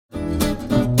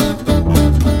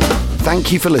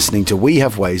Thank you for listening to We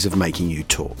Have Ways of Making You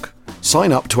Talk.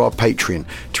 Sign up to our Patreon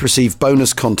to receive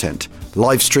bonus content,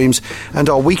 live streams, and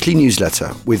our weekly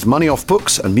newsletter with money off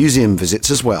books and museum visits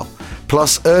as well,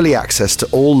 plus early access to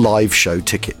all live show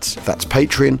tickets. That's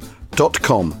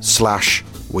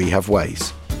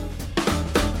patreon.com/wehaveways.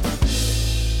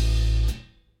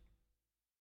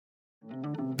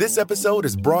 This episode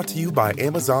is brought to you by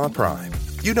Amazon Prime.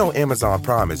 You know Amazon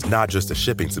Prime is not just a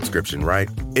shipping subscription, right?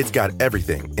 It's got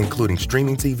everything, including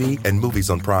streaming TV and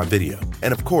movies on Prime Video.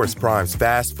 And of course, Prime's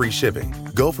fast, free shipping.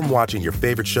 Go from watching your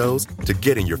favorite shows to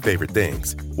getting your favorite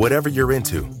things. Whatever you're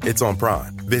into, it's on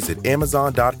Prime. Visit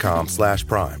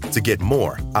amazon.com/prime to get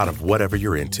more out of whatever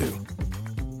you're into.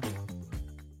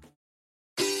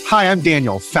 Hi, I'm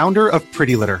Daniel, founder of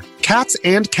Pretty Litter. Cats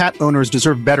and cat owners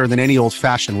deserve better than any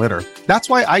old-fashioned litter. That's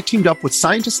why I teamed up with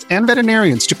scientists and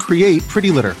veterinarians to create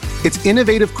Pretty Litter. Its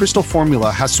innovative crystal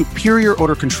formula has superior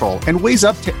odor control and weighs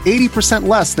up to 80%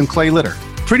 less than clay litter.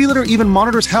 Pretty Litter even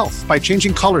monitors health by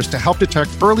changing colors to help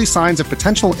detect early signs of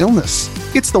potential illness.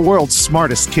 It's the world's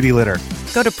smartest kitty litter.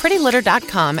 Go to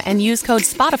prettylitter.com and use code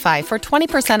SPOTIFY for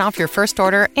 20% off your first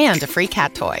order and a free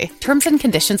cat toy. Terms and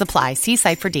conditions apply. See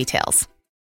site for details.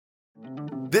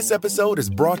 This episode is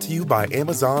brought to you by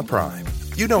Amazon Prime.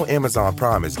 You know Amazon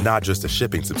Prime is not just a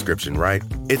shipping subscription, right?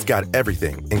 It's got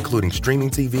everything, including streaming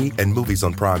TV and movies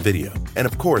on Prime Video. And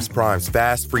of course, Prime's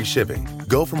fast, free shipping.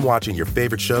 Go from watching your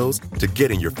favorite shows to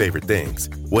getting your favorite things.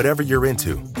 Whatever you're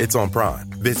into, it's on Prime.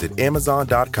 Visit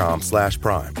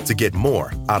amazon.com/prime to get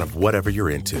more out of whatever you're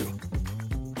into.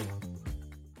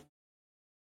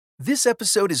 This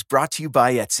episode is brought to you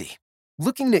by Etsy.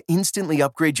 Looking to instantly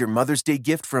upgrade your Mother's Day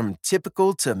gift from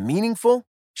typical to meaningful?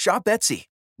 Shop Etsy.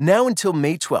 Now until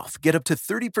May 12th, get up to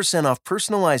 30% off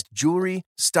personalized jewelry,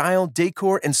 style,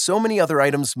 decor, and so many other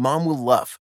items Mom will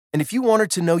love. And if you want her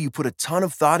to know you put a ton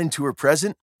of thought into her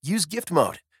present, use Gift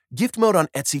Mode. Gift Mode on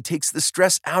Etsy takes the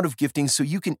stress out of gifting so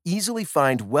you can easily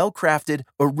find well-crafted,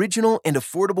 original, and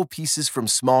affordable pieces from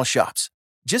small shops.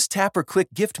 Just tap or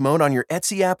click Gift Mode on your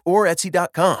Etsy app or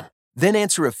Etsy.com. Then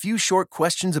answer a few short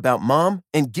questions about Mom,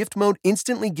 and Gift Mode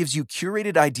instantly gives you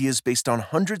curated ideas based on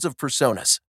hundreds of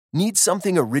personas. Need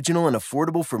something original and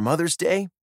affordable for Mother's Day?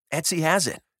 Etsy has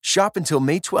it. Shop until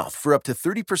May 12th for up to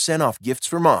 30% off gifts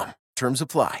for Mom. Terms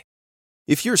apply.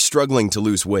 If you're struggling to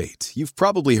lose weight, you've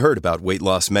probably heard about weight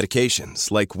loss medications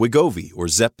like Wegovy or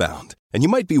Zepbound, and you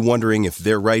might be wondering if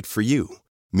they're right for you.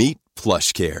 Meet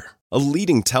PlushCare, a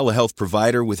leading telehealth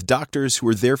provider with doctors who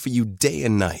are there for you day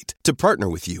and night to partner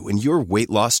with you in your weight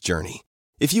loss journey.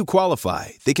 If you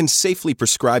qualify, they can safely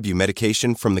prescribe you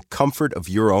medication from the comfort of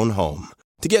your own home.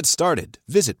 To get started,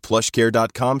 visit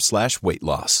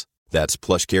plushcare.com/weightloss. That's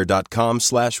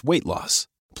plushcare.com/weightloss.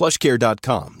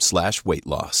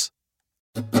 plushcare.com/weightloss.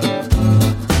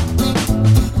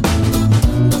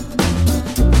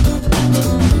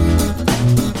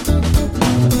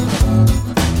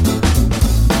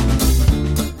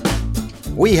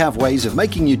 We Have Ways of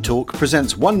Making You Talk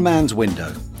presents One Man's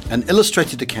Window, an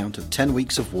illustrated account of 10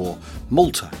 weeks of war,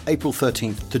 Malta, April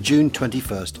 13th to June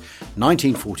 21st,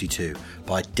 1942,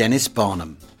 by Dennis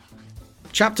Barnum.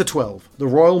 Chapter 12, The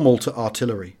Royal Malta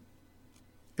Artillery.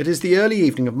 It is the early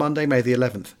evening of Monday, May the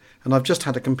 11th, and I've just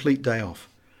had a complete day off.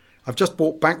 I've just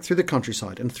walked back through the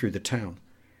countryside and through the town.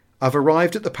 I've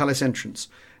arrived at the palace entrance,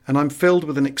 and I'm filled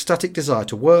with an ecstatic desire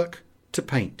to work, to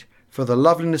paint, for the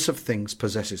loveliness of things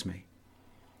possesses me.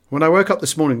 When I woke up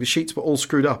this morning, the sheets were all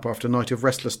screwed up after a night of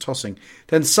restless tossing.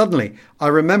 Then suddenly I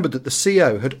remembered that the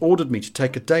CO had ordered me to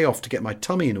take a day off to get my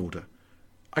tummy in order.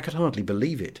 I could hardly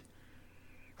believe it.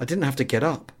 I didn't have to get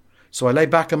up, so I lay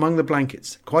back among the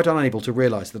blankets, quite unable to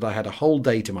realise that I had a whole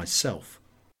day to myself.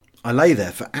 I lay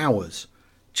there for hours.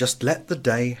 Just let the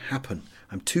day happen.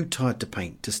 I'm too tired to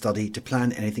paint, to study, to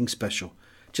plan anything special.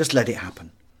 Just let it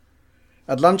happen.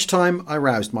 At lunchtime, I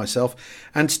roused myself,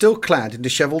 and still clad in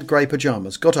dishevelled grey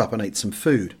pyjamas, got up and ate some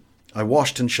food. I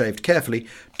washed and shaved carefully,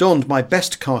 donned my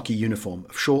best khaki uniform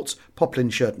of shorts, poplin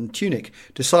shirt and tunic,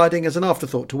 deciding as an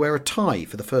afterthought to wear a tie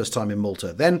for the first time in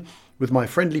Malta. Then, with my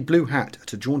friendly blue hat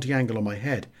at a jaunty angle on my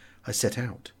head, I set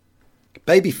out.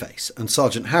 Babyface and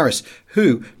Sergeant Harris,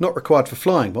 who, not required for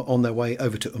flying, were on their way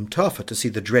over to Tafa to see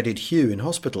the dreaded Hugh in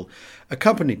hospital,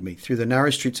 accompanied me through the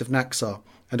narrow streets of Naxar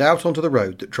and out onto the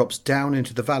road that drops down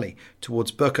into the valley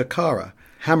towards Birkirkara,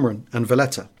 Hamrun and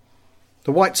Valletta.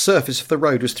 The white surface of the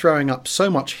road was throwing up so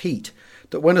much heat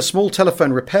that when a small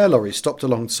telephone repair lorry stopped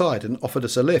alongside and offered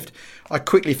us a lift, I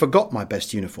quickly forgot my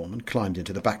best uniform and climbed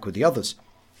into the back with the others.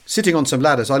 Sitting on some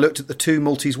ladders, I looked at the two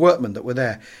Maltese workmen that were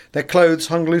there. Their clothes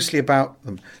hung loosely about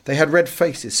them. They had red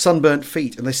faces, sunburnt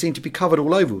feet, and they seemed to be covered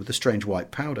all over with a strange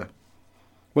white powder.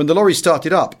 When the lorry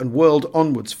started up and whirled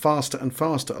onwards faster and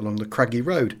faster along the craggy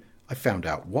road, I found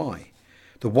out why.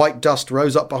 The white dust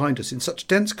rose up behind us in such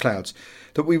dense clouds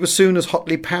that we were soon as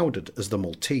hotly powdered as the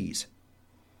Maltese.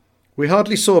 We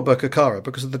hardly saw Birkirkara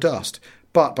because of the dust,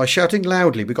 but by shouting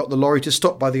loudly we got the lorry to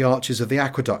stop by the arches of the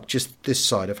aqueduct just this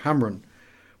side of Hamrun.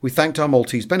 We thanked our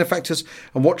Maltese benefactors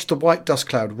and watched the white dust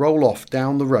cloud roll off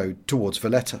down the road towards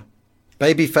Valletta.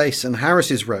 Babyface and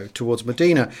Harris's road towards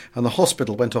Medina and the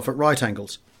hospital went off at right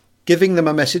angles, giving them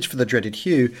a message for the dreaded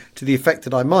Hugh to the effect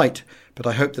that I might, but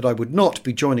I hoped that I would not,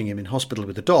 be joining him in hospital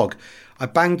with a dog. I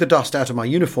banged the dust out of my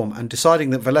uniform and,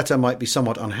 deciding that Valletta might be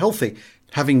somewhat unhealthy,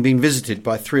 having been visited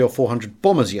by 300 or 400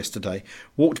 bombers yesterday,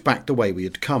 walked back the way we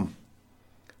had come.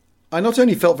 I not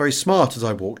only felt very smart as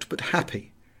I walked, but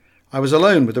happy. I was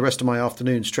alone with the rest of my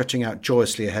afternoon stretching out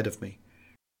joyously ahead of me.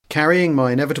 Carrying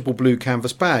my inevitable blue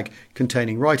canvas bag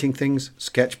containing writing things,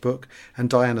 sketchbook and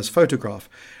Diana's photograph,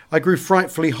 I grew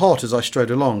frightfully hot as I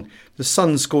strode along. The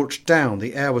sun scorched down,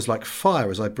 the air was like fire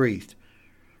as I breathed.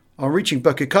 On reaching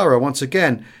Birkirkara once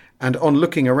again, and on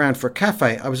looking around for a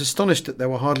cafe, I was astonished that there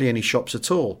were hardly any shops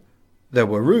at all. There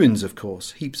were ruins, of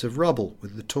course, heaps of rubble,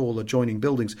 with the tall adjoining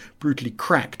buildings brutally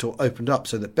cracked or opened up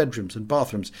so that bedrooms and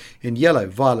bathrooms in yellow,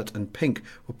 violet and pink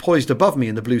were poised above me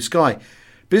in the blue sky.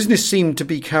 Business seemed to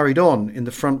be carried on in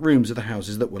the front rooms of the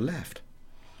houses that were left.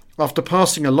 After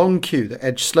passing a long queue that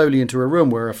edged slowly into a room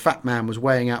where a fat man was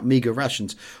weighing out meagre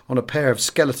rations on a pair of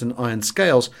skeleton iron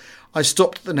scales, I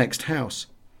stopped at the next house.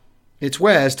 Its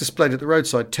wares, displayed at the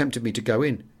roadside, tempted me to go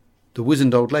in. The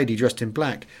wizened old lady dressed in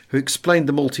black, who explained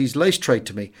the Maltese lace trade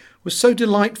to me, was so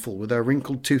delightful with her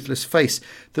wrinkled, toothless face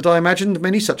that I imagined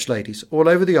many such ladies all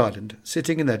over the island,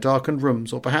 sitting in their darkened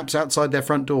rooms or perhaps outside their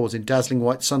front doors in dazzling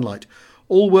white sunlight,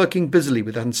 all working busily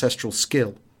with ancestral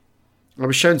skill. I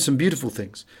was shown some beautiful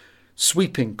things,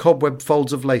 sweeping cobweb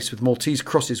folds of lace with Maltese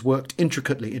crosses worked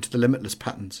intricately into the limitless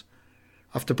patterns.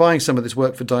 After buying some of this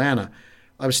work for Diana,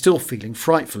 I was still feeling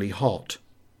frightfully hot.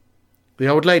 The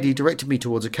old lady directed me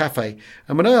towards a cafe,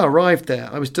 and when I arrived there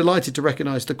I was delighted to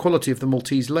recognise the quality of the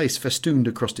Maltese lace festooned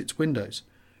across its windows.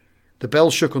 The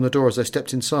bell shook on the door as I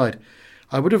stepped inside.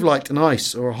 I would have liked an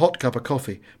ice or a hot cup of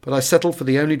coffee, but I settled for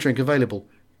the only drink available,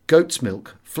 goat's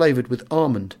milk flavoured with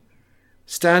almond.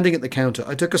 Standing at the counter,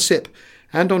 I took a sip,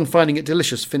 and on finding it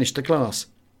delicious, finished a glass.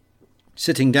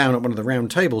 Sitting down at one of the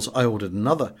round tables, I ordered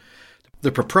another.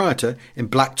 The proprietor, in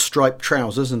black striped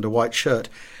trousers and a white shirt,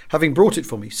 having brought it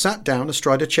for me, sat down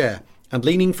astride a chair, and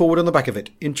leaning forward on the back of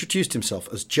it, introduced himself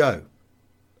as Joe.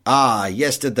 "Ah,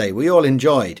 yesterday we all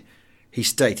enjoyed," he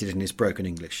stated in his broken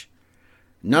English.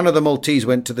 "None of the Maltese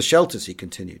went to the shelters," he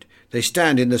continued. "They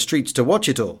stand in the streets to watch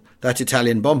it all. That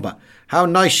Italian bomber. How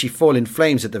nice she fall in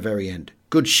flames at the very end.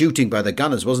 Good shooting by the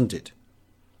gunners, wasn't it?"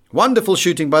 "Wonderful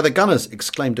shooting by the gunners,"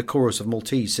 exclaimed a chorus of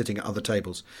Maltese sitting at other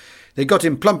tables. "They got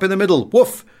him plump in the middle.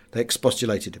 Woof!" they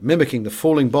expostulated, mimicking the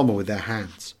falling bomber with their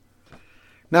hands.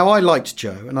 Now I liked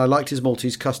Joe, and I liked his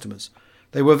Maltese customers.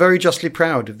 They were very justly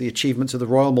proud of the achievements of the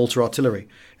Royal Malta Artillery,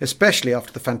 especially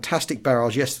after the fantastic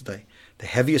barrage yesterday, the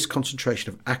heaviest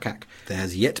concentration of ack there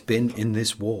has yet been in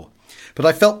this war. But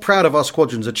I felt proud of our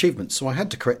squadron's achievements, so I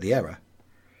had to correct the error.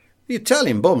 "The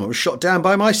Italian bomber was shot down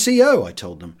by my CO, I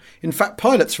told them. In fact,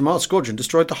 pilots from our squadron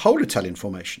destroyed the whole Italian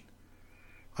formation.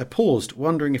 I paused,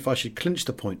 wondering if I should clinch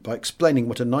the point by explaining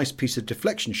what a nice piece of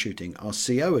deflection shooting our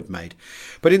CO had made,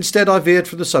 but instead I veered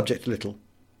from the subject a little.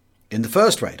 "In the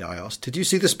first raid," I asked, "did you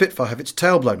see the Spitfire have its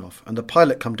tail blown off and the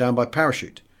pilot come down by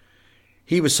parachute?"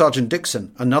 "He was Sergeant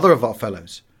Dixon, another of our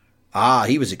fellows." "Ah,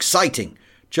 he was exciting."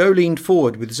 Joe leaned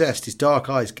forward with zest, his dark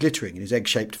eyes glittering in his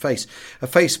egg-shaped face, a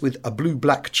face with a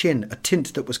blue-black chin, a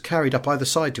tint that was carried up either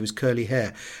side to his curly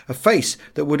hair, a face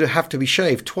that would have to be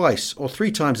shaved twice or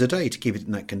 3 times a day to keep it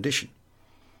in that condition.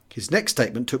 His next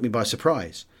statement took me by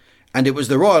surprise. "And it was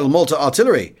the Royal Malta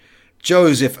Artillery,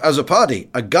 Joseph Azzopardi,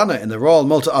 a gunner in the Royal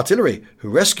Malta Artillery, who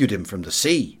rescued him from the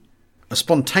sea." A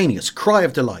spontaneous cry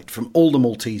of delight from all the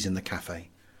Maltese in the cafe.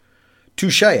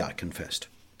 "Touché," I confessed.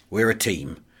 "We're a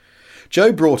team."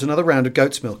 Joe brought another round of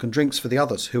goat's milk and drinks for the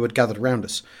others who had gathered round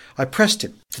us. I pressed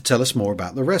him to tell us more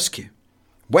about the rescue.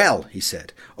 "Well," he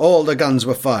said, "all the guns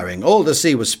were firing, all the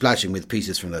sea was splashing with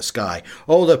pieces from the sky,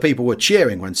 all the people were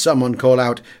cheering when someone called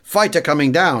out, 'Fighter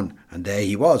coming down,' and there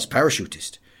he was,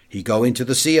 parachutist. He go into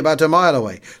the sea about a mile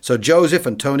away, so Joseph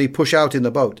and Tony push out in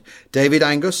the boat. David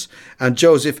Angus and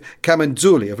Joseph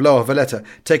Camenzuli of Lower Valletta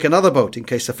take another boat in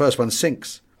case the first one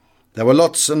sinks. There were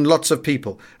lots and lots of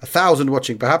people, 1,000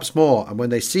 watching, perhaps more, and when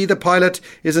they see the pilot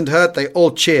isn't hurt, they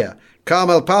all cheer.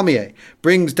 Carmel Palmier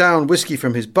brings down whiskey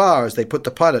from his bar as they put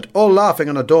the pilot, all laughing,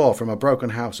 on a door from a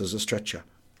broken house as a stretcher."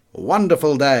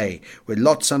 Wonderful day, with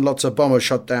lots and lots of bombers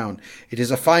shot down. It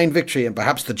is a fine victory, and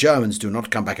perhaps the Germans do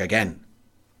not come back again.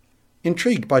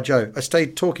 Intrigued by Joe, I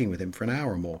stayed talking with him for an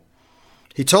hour or more.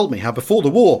 He told me how before the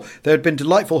war there had been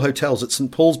delightful hotels at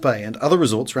St. Paul's Bay and other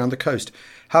resorts round the coast,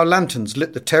 how lanterns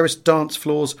lit the terraced dance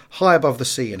floors high above the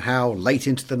sea, and how, late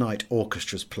into the night,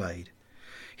 orchestras played.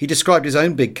 He described his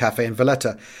own big cafe in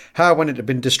Valletta, how when it had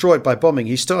been destroyed by bombing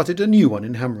he started a new one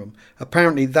in Hamrum.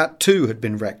 Apparently that too had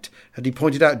been wrecked, and he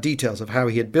pointed out details of how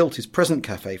he had built his present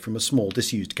cafe from a small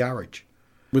disused garage.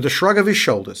 With a shrug of his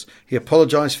shoulders, he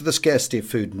apologised for the scarcity of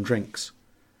food and drinks.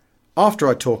 After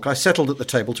our talk, I settled at the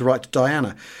table to write to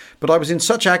Diana, but I was in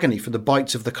such agony for the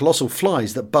bites of the colossal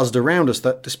flies that buzzed around us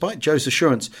that, despite Joe's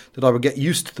assurance that I would get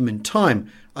used to them in time,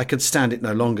 I could stand it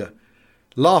no longer.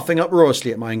 Laughing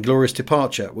uproariously at my inglorious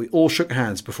departure, we all shook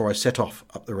hands before I set off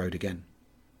up the road again.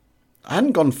 I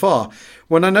hadn't gone far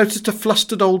when I noticed a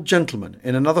flustered old gentleman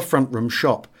in another front room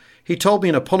shop. He told me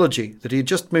in apology that he had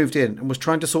just moved in and was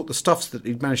trying to sort the stuffs that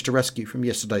he'd managed to rescue from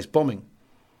yesterday's bombing.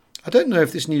 I don't know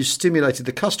if this news stimulated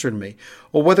the Custer in me,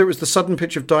 or whether it was the sudden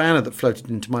picture of Diana that floated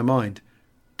into my mind.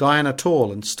 Diana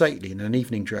tall and stately in an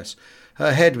evening dress,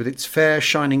 her head with its fair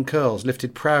shining curls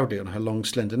lifted proudly on her long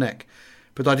slender neck.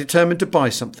 But I determined to buy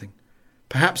something.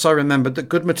 Perhaps I remembered that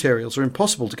good materials are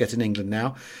impossible to get in England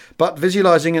now, but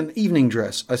visualising an evening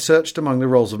dress, I searched among the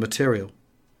rolls of material.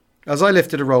 As I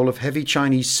lifted a roll of heavy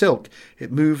Chinese silk,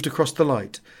 it moved across the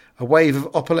light, a wave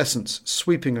of opalescence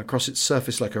sweeping across its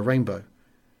surface like a rainbow.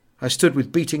 I stood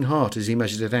with beating heart as he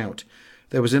measured it out.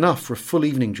 There was enough for a full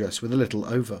evening dress with a little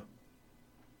over.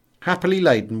 Happily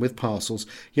laden with parcels,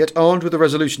 yet armed with a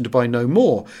resolution to buy no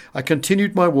more, I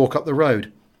continued my walk up the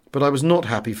road. But I was not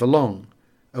happy for long.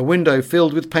 A window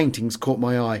filled with paintings caught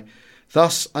my eye.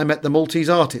 Thus I met the Maltese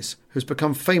artist, who has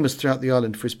become famous throughout the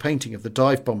island for his painting of the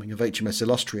dive bombing of HMS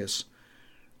Illustrious.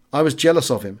 I was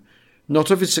jealous of him, not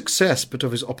of his success, but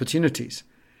of his opportunities.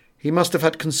 He must have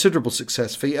had considerable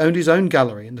success, for he owned his own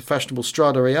gallery in the fashionable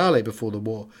Strada Reale before the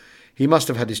war. He must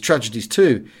have had his tragedies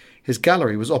too. His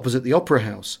gallery was opposite the Opera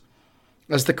House.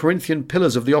 As the Corinthian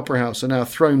pillars of the Opera House are now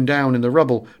thrown down in the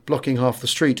rubble, blocking half the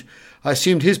street, I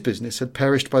assumed his business had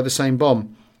perished by the same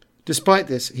bomb. Despite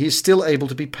this, he is still able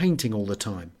to be painting all the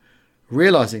time.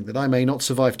 Realising that I may not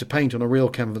survive to paint on a real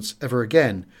canvas ever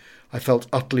again, I felt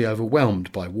utterly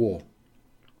overwhelmed by war.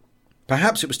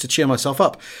 Perhaps it was to cheer myself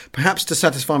up, perhaps to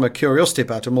satisfy my curiosity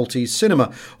about a Maltese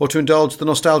cinema, or to indulge the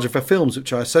nostalgia for films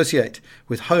which I associate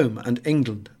with home and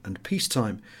England and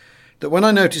peacetime, that when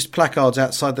I noticed placards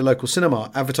outside the local cinema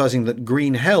advertising that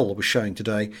Green Hell was showing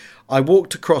today, I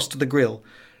walked across to the grill,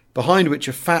 behind which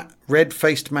a fat,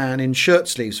 red-faced man in shirt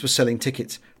sleeves was selling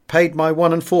tickets, paid my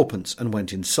 1 and 4pence and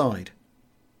went inside.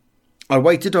 I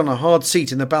waited on a hard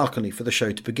seat in the balcony for the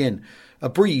show to begin. A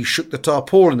breeze shook the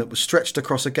tarpaulin that was stretched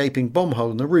across a gaping bomb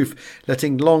hole in the roof,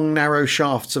 letting long, narrow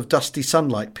shafts of dusty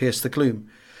sunlight pierce the gloom.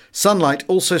 Sunlight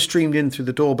also streamed in through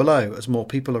the door below as more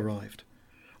people arrived.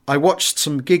 I watched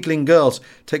some giggling girls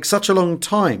take such a long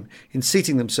time in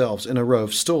seating themselves in a row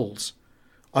of stalls.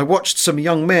 I watched some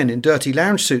young men in dirty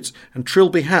lounge suits and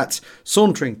trilby hats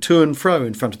sauntering to and fro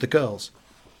in front of the girls.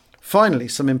 Finally,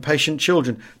 some impatient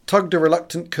children tugged a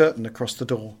reluctant curtain across the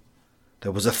door.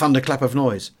 There was a thunderclap of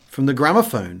noise from the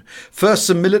gramophone. First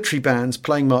some military bands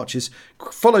playing marches,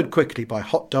 followed quickly by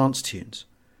hot dance tunes.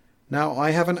 Now,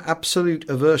 I have an absolute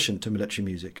aversion to military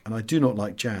music, and I do not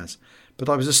like jazz, but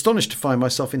I was astonished to find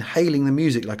myself inhaling the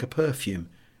music like a perfume.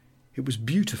 It was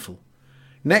beautiful.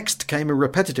 Next came a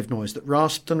repetitive noise that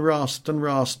rasped and rasped and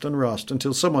rasped and rasped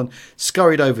until someone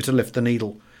scurried over to lift the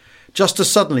needle. Just as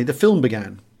suddenly the film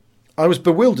began. I was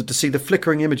bewildered to see the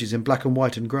flickering images in black and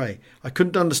white and grey. I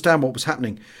couldn't understand what was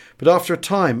happening, but after a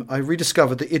time I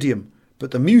rediscovered the idiom.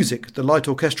 But the music, the light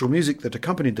orchestral music that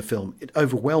accompanied the film, it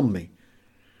overwhelmed me.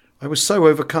 I was so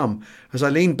overcome as I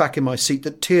leaned back in my seat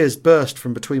that tears burst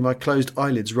from between my closed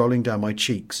eyelids rolling down my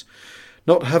cheeks.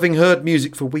 Not having heard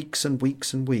music for weeks and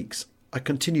weeks and weeks, I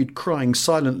continued crying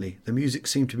silently. The music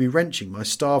seemed to be wrenching my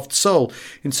starved soul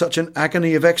in such an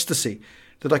agony of ecstasy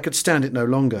that I could stand it no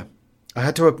longer. I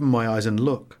had to open my eyes and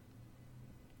look.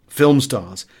 Film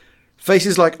stars.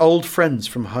 Faces like old friends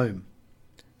from home.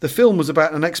 The film was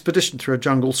about an expedition through a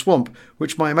jungle swamp,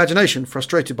 which my imagination,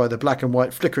 frustrated by the black and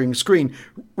white flickering screen,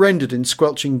 rendered in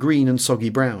squelching green and soggy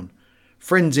brown.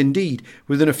 Friends indeed.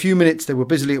 Within a few minutes they were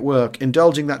busily at work,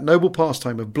 indulging that noble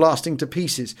pastime of blasting to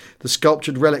pieces the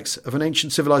sculptured relics of an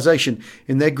ancient civilization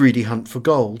in their greedy hunt for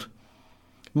gold.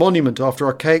 Monument after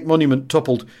archaic monument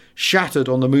toppled, shattered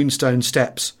on the Moonstone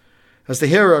steps. As the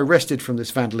hero rested from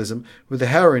this vandalism, with the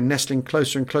heroine nestling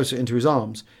closer and closer into his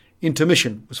arms,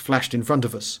 intermission was flashed in front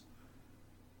of us.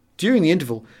 During the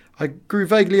interval, I grew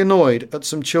vaguely annoyed at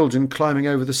some children climbing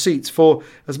over the seats, for,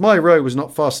 as my row was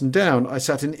not fastened down, I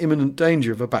sat in imminent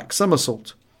danger of a back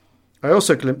somersault. I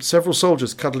also glimpsed several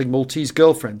soldiers cuddling Maltese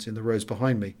girlfriends in the rows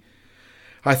behind me.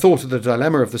 I thought of the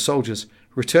dilemma of the soldiers.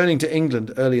 Returning to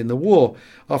England early in the war,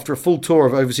 after a full tour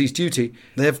of overseas duty,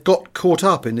 they have got caught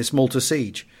up in this Malta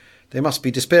siege. They must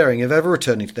be despairing of ever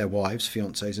returning to their wives,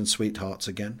 fiancés and sweethearts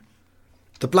again.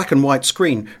 The black and white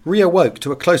screen reawoke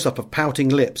to a close-up of pouting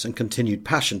lips and continued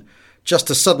passion, just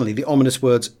as suddenly the ominous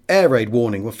words "air raid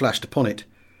warning" were flashed upon it.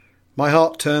 My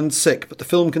heart turned sick, but the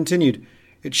film continued.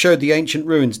 It showed the ancient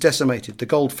ruins decimated, the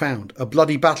gold found, a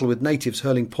bloody battle with natives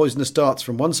hurling poisonous darts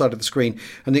from one side of the screen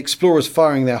and the explorers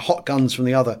firing their hot guns from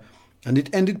the other, and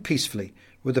it ended peacefully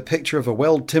with a picture of a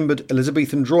well-timbered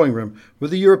Elizabethan drawing room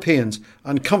with the Europeans,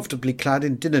 uncomfortably clad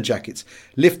in dinner jackets,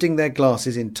 lifting their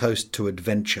glasses in toast to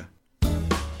adventure.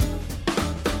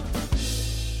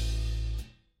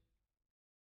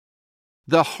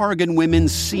 The Hargan women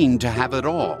seemed to have it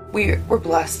all. We were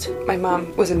blessed. My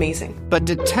mom was amazing. But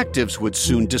detectives would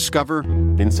soon discover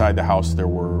inside the house there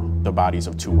were the bodies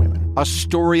of 2 women. A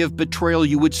story of betrayal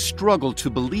you would struggle to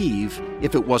believe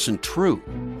if it wasn't true.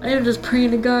 I am just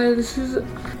praying to God, this is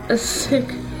a sick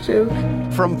joke.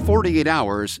 From 48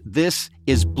 Hours, this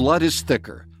is Blood is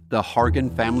Thicker, the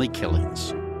Hargan family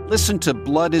killings. Listen to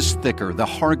Blood is Thicker, the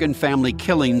Hargan family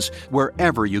killings,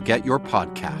 wherever you get your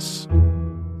podcasts.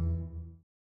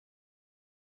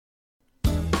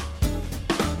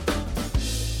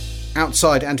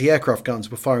 Outside, anti-aircraft guns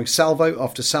were firing salvo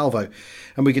after salvo,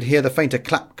 and we could hear the fainter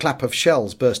clap of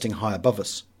shells bursting high above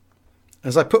us.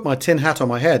 As I put my tin hat on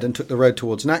my head and took the road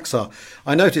towards Naxar,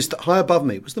 I noticed that high above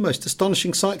me was the most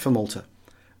astonishing sight for Malta.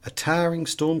 A towering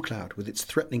storm cloud with its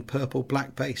threatening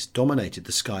purple-black base dominated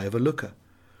the sky over Lucca.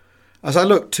 As I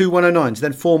looked, 2 109s,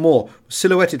 then 4 more, were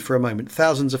silhouetted for a moment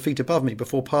thousands of feet above me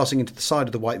before passing into the side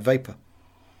of the white vapour.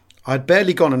 I had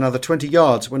barely gone another 20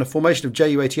 yards when a formation of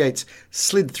Ju-88s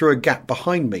slid through a gap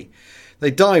behind me.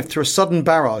 They dived through a sudden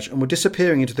barrage and were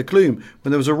disappearing into the gloom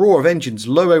when there was a roar of engines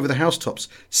low over the housetops.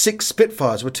 6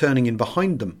 Spitfires were turning in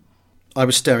behind them. I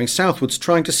was staring southwards,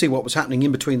 trying to see what was happening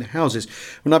in between the houses,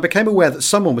 when I became aware that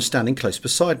someone was standing close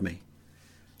beside me.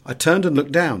 I turned and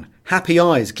looked down. Happy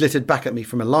eyes glittered back at me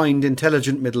from a lined,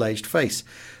 intelligent, middle-aged face.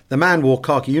 The man wore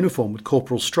khaki uniform with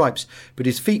corporal stripes, but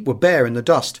his feet were bare in the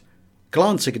dust.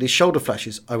 Glancing at his shoulder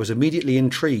flashes, I was immediately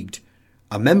intrigued.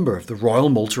 A member of the Royal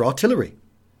Malta Artillery.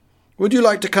 "Would you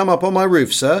like to come up on my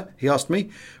roof, sir?" he asked me.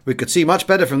 "We could see much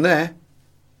better from there."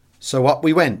 So up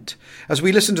we went. As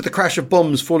we listened to the crash of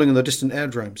bombs falling on the distant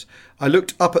aerodromes, I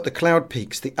looked up at the cloud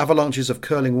peaks, the avalanches of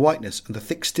curling whiteness and the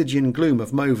thick Stygian gloom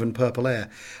of mauve and purple air.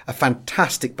 A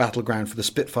fantastic battleground for the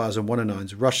Spitfires and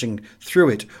 109s rushing through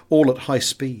it all at high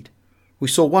speed. We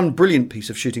saw one brilliant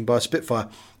piece of shooting by a Spitfire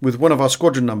with one of our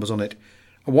squadron numbers on it.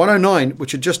 A 109,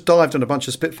 which had just dived on a bunch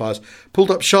of Spitfires,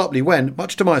 pulled up sharply when,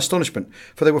 much to my astonishment,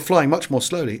 for they were flying much more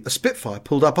slowly, a Spitfire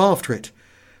pulled up after it.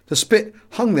 The Spit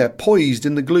hung there poised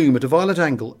in the gloom at a violent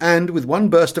angle, and with one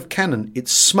burst of cannon it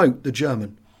smote the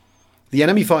German. The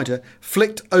enemy fighter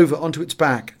flicked over onto its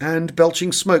back, and,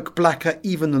 belching smoke blacker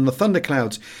even than the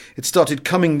thunderclouds, it started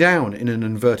coming down in an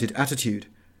inverted attitude.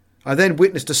 I then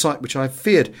witnessed a sight which I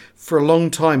feared for a long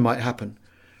time might happen.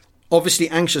 Obviously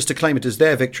anxious to claim it as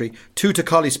their victory, 2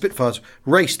 Takali Spitfires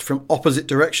raced from opposite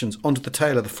directions onto the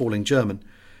tail of the falling German.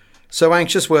 So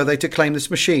anxious were they to claim this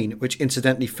machine, which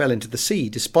incidentally fell into the sea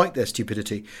despite their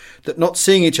stupidity, that not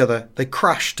seeing each other, they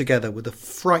crashed together with a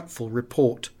frightful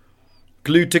report.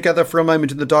 Glued together for a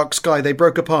moment in the dark sky, they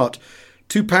broke apart.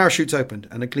 2 parachutes opened,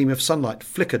 and a gleam of sunlight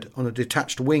flickered on a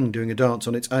detached wing doing a dance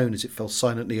on its own as it fell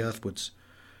silently earthwards.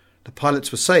 The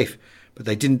pilots were safe, but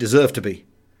they didn't deserve to be.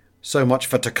 So much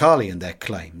for Takali and their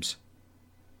claims.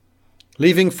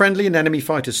 Leaving friendly and enemy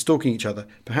fighters stalking each other,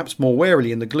 perhaps more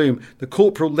warily in the gloom, the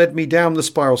corporal led me down the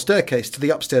spiral staircase to the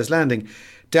upstairs landing,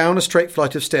 down a straight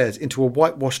flight of stairs into a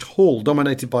whitewashed hall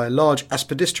dominated by a large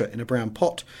aspidistra in a brown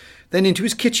pot, then into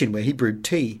his kitchen where he brewed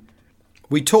tea.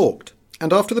 We talked,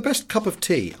 and after the best cup of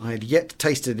tea I had yet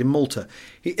tasted in Malta,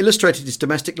 he illustrated his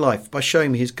domestic life by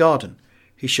showing me his garden.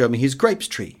 He showed me his grapes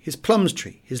tree, his plums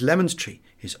tree, his lemons tree,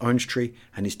 his orange tree,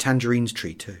 and his tangerines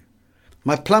tree too.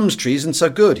 "My plums tree isn't so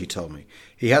good," he told me.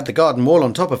 He had the garden wall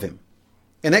on top of him.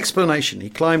 In explanation, he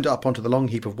climbed up onto the long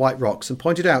heap of white rocks and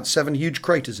pointed out 7 huge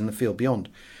craters in the field beyond.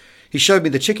 He showed me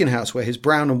the chicken house where his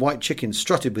brown and white chickens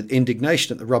strutted with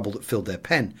indignation at the rubble that filled their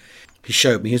pen. He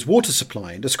showed me his water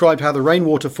supply and described how the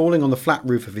rainwater falling on the flat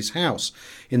roof of his house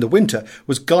in the winter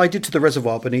was guided to the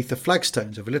reservoir beneath the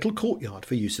flagstones of a little courtyard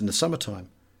for use in the summertime.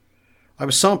 I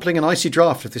was sampling an icy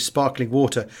draught of this sparkling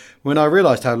water when I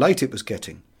realised how late it was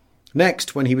getting.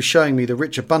 Next, when he was showing me the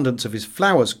rich abundance of his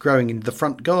flowers growing in the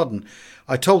front garden,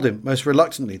 I told him, most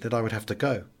reluctantly, that I would have to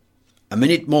go. "A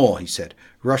minute more," he said,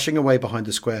 rushing away behind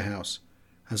the square house.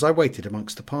 As I waited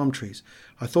amongst the palm trees,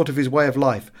 I thought of his way of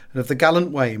life and of the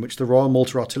gallant way in which the Royal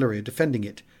Malta Artillery are defending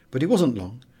it, but he wasn't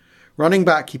long. Running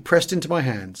back, he pressed into my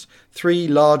hands 3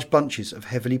 large bunches of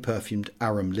heavily perfumed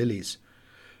arum lilies.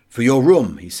 "For your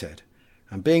room," he said,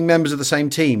 and being members of the same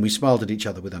team, we smiled at each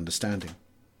other with understanding.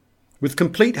 With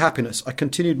complete happiness, I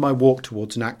continued my walk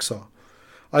towards Naxar.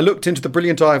 I looked into the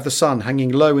brilliant eye of the sun hanging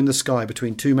low in the sky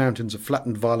between 2 mountains of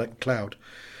flattened violet cloud,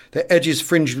 their edges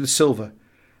fringed with silver.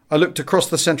 I looked across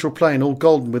the central plain, all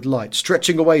golden with light,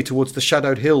 stretching away towards the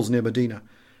shadowed hills near Medina.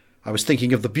 I was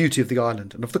thinking of the beauty of the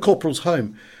island and of the corporal's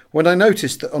home, when I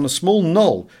noticed that on a small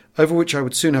knoll, over which I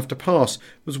would soon have to pass,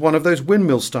 was one of those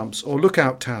windmill stumps or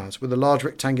lookout towers with a large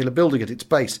rectangular building at its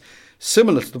base,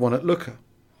 similar to the one at Lucca.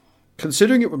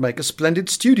 Considering it would make a splendid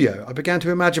studio, I began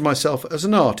to imagine myself as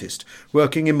an artist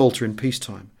working in Malta in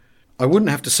peacetime. I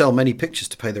wouldn't have to sell many pictures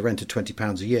to pay the rent of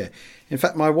 £20 a year. In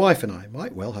fact, my wife and I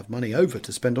might well have money over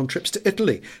to spend on trips to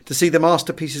Italy to see the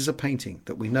masterpieces of painting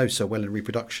that we know so well in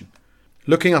reproduction.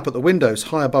 Looking up at the windows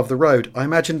high above the road, I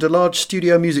imagined a large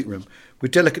studio music room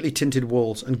with delicately tinted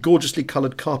walls and gorgeously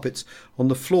coloured carpets on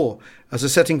the floor as a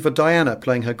setting for Diana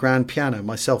playing her grand piano,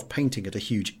 myself painting at a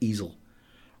huge easel.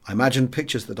 I imagined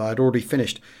pictures that I had already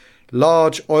finished,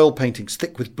 large oil paintings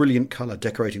thick with brilliant colour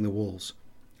decorating the walls.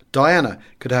 Diana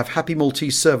could have happy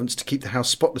Maltese servants to keep the house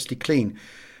spotlessly clean.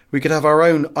 We could have our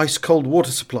own ice-cold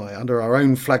water supply under our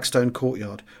own flagstone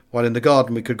courtyard, while in the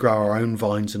garden we could grow our own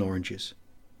vines and oranges.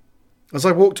 As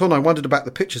I walked on, I wondered about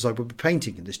the pictures I would be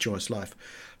painting in this joyous life.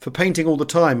 For painting all the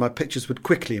time, my pictures would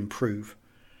quickly improve.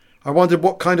 I wondered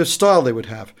what kind of style they would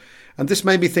have, and this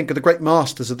made me think of the great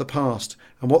masters of the past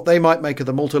and what they might make of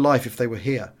the Malta life if they were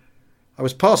here. I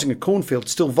was passing a cornfield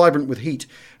still vibrant with heat,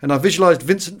 and I visualised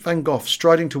Vincent van Gogh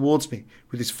striding towards me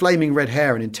with his flaming red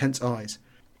hair and intense eyes.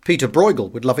 Peter Bruegel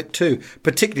would love it too,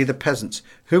 particularly the peasants,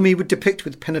 whom he would depict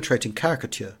with penetrating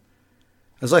caricature.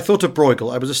 As I thought of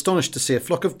Bruegel, I was astonished to see a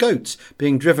flock of goats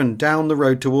being driven down the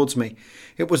road towards me.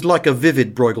 It was like a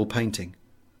vivid Bruegel painting.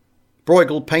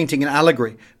 Bruegel, painting an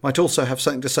allegory, might also have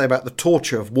something to say about the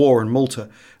torture of war in Malta,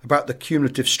 about the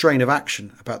cumulative strain of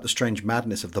action, about the strange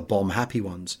madness of the bomb-happy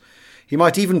ones. He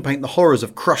might even paint the horrors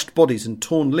of crushed bodies and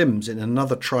torn limbs in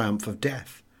another triumph of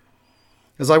death.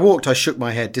 As I walked, I shook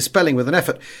my head, dispelling with an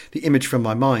effort the image from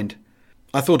my mind.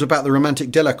 I thought about the romantic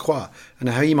Delacroix and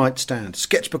how he might stand,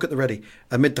 sketchbook at the ready,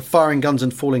 amid the firing guns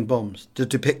and falling bombs, to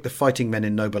depict the fighting men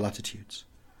in noble attitudes.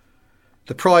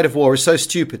 The pride of war is so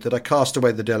stupid that I cast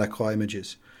away the Delacroix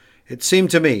images. It seemed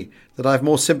to me that I have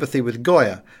more sympathy with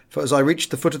Goya, for as I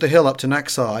reached the foot of the hill up to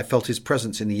Naxar, I felt his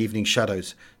presence in the evening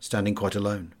shadows, standing quite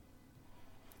alone.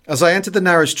 As I entered the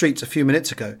narrow streets a few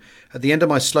minutes ago, at the end of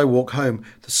my slow walk home,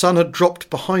 the sun had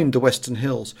dropped behind the western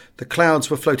hills, the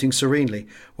clouds were floating serenely,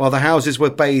 while the houses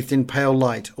were bathed in pale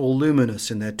light, all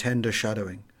luminous in their tender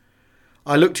shadowing.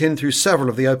 I looked in through several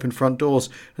of the open front doors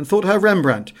and thought how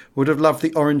Rembrandt would have loved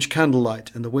the orange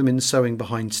candlelight and the women sewing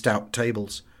behind stout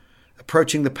tables.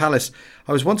 Approaching the palace,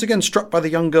 I was once again struck by the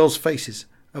young girls' faces,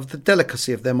 of the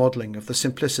delicacy of their modelling, of the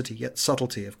simplicity yet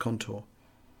subtlety of contour.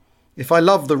 If I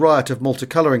love the riot of Malta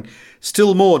colouring,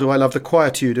 still more do I love the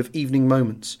quietude of evening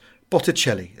moments.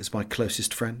 Botticelli is my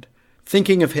closest friend.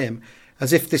 Thinking of him,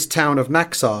 as if this town of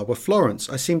Naxar were Florence,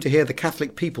 I seem to hear the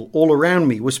Catholic people all around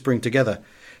me whispering together.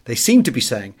 They seem to be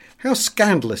saying how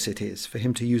scandalous it is for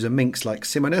him to use a minx like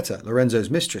Simonetta, Lorenzo's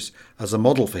mistress, as a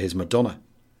model for his Madonna.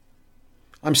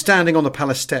 I'm standing on the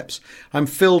palace steps. I'm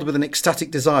filled with an ecstatic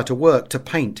desire to work, to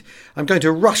paint. I'm going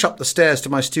to rush up the stairs to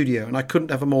my studio, and I couldn't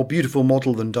have a more beautiful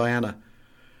model than Diana.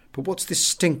 But what's this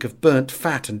stink of burnt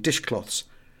fat and dishcloths?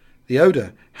 The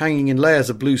odour hanging in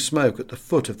layers of blue smoke at the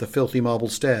foot of the filthy marble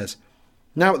stairs.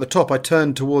 Now at the top I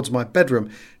turn towards my bedroom,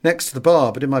 next to the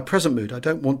bar, but in my present mood I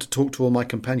don't want to talk to all my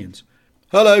companions.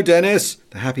 "Hello, Dennis!"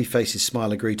 The happy faces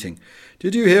smile a greeting.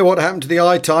 "Did you hear what happened to the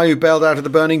Itai who bailed out of the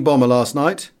burning bomber last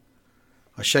night?"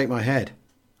 I shake my head.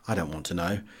 I don't want to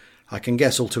know. I can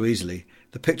guess all too easily.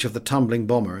 The picture of the tumbling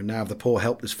bomber and now of the poor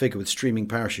helpless figure with streaming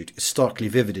parachute is starkly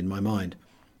vivid in my mind.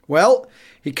 "Well,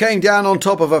 he came down on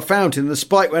top of a fountain and the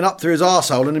spike went up through his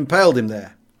arsehole and impaled him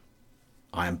there."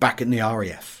 I am back in the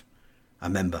RAF, a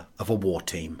member of a war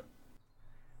team.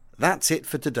 That's it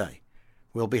for today.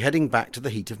 We'll be heading back to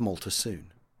the heat of Malta soon.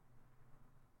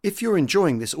 If you're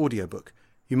enjoying this audiobook,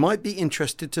 you might be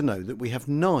interested to know that we have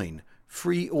 9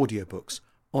 free audiobooks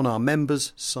on our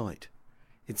members' site.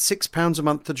 It's £6 a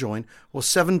month to join, or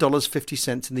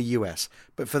 $7.50 in the US.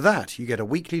 But for that, you get a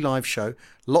weekly live show,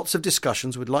 lots of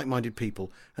discussions with like-minded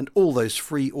people, and all those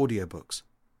free audiobooks.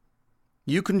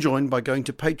 You can join by going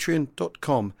to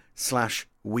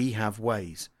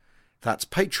patreon.com/wehaveways. That's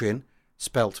Patreon,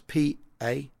 spelt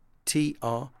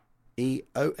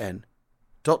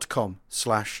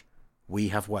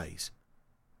patreon.com/wehaveways.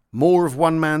 More of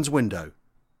One Man's Window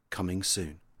coming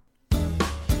soon.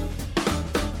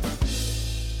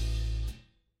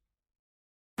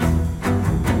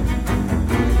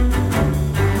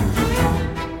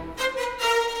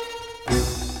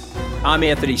 I'm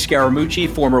Anthony Scaramucci,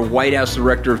 former White House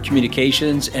Director of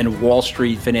Communications and Wall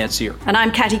Street financier. And I'm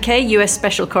Katty Kay, US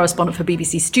Special Correspondent for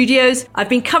BBC Studios. I've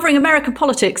been covering American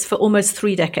politics for almost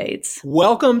 3 decades.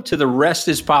 Welcome to The Rest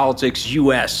is Politics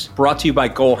US, brought to you by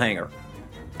Goalhanger.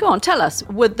 Go on, tell us,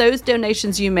 were those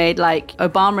donations you made, like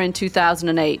Obama in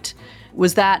 2008,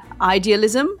 was that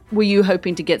idealism? Were you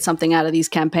hoping to get something out of these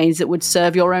campaigns that would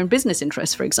serve your own business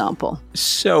interests, for example?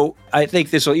 So I think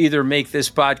this will either make this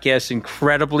podcast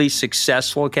incredibly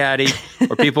successful, Katty,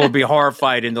 or people will be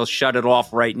horrified and they'll shut it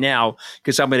off right now,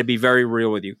 because I'm going to be very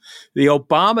real with you. The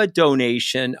Obama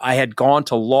donation, I had gone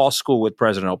to law school with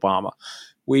President Obama.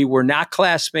 We were not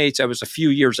classmates. I was a few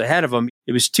years ahead of him.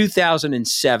 It was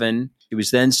 2007. It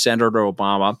was then Senator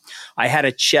Obama. I had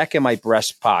a check in my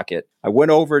breast pocket. I went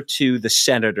over to the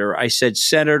senator. I said,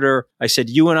 Senator,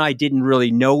 you and I didn't really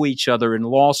know each other in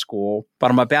law school, but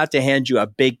I'm about to hand you a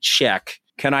big check.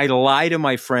 Can I lie to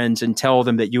my friends and tell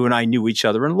them that you and I knew each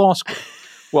other in law school?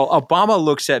 Well, Obama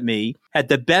looks at me, had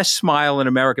the best smile in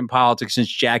American politics since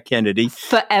Jack Kennedy.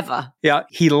 Forever. Yeah,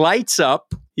 he lights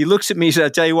up. He looks at me and says,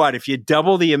 I'll tell you what, if you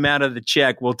double the amount of the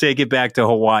check, we'll take it back to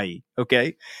Hawaii.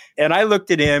 Okay. And I looked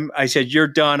at him. I said, you're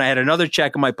done. I had another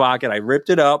check in my pocket. I ripped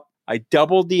it up. I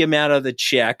doubled the amount of the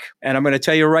check. And I'm going to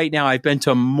tell you right now, I've been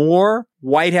to more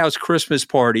White House Christmas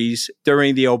parties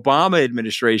during the Obama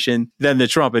administration than the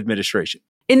Trump administration.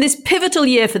 In this pivotal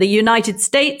year for the United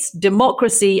States,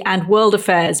 democracy, and world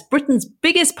affairs, Britain's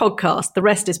biggest podcast, The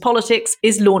Rest is Politics,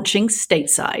 is launching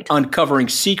stateside. Uncovering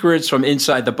secrets from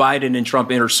inside the Biden and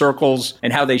Trump inner circles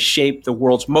and how they shape the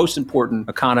world's most important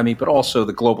economy, but also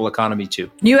the global economy too.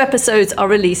 New episodes are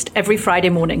released every Friday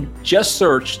morning. Just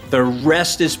search The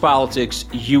Rest is Politics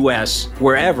US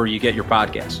wherever you get your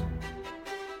podcasts.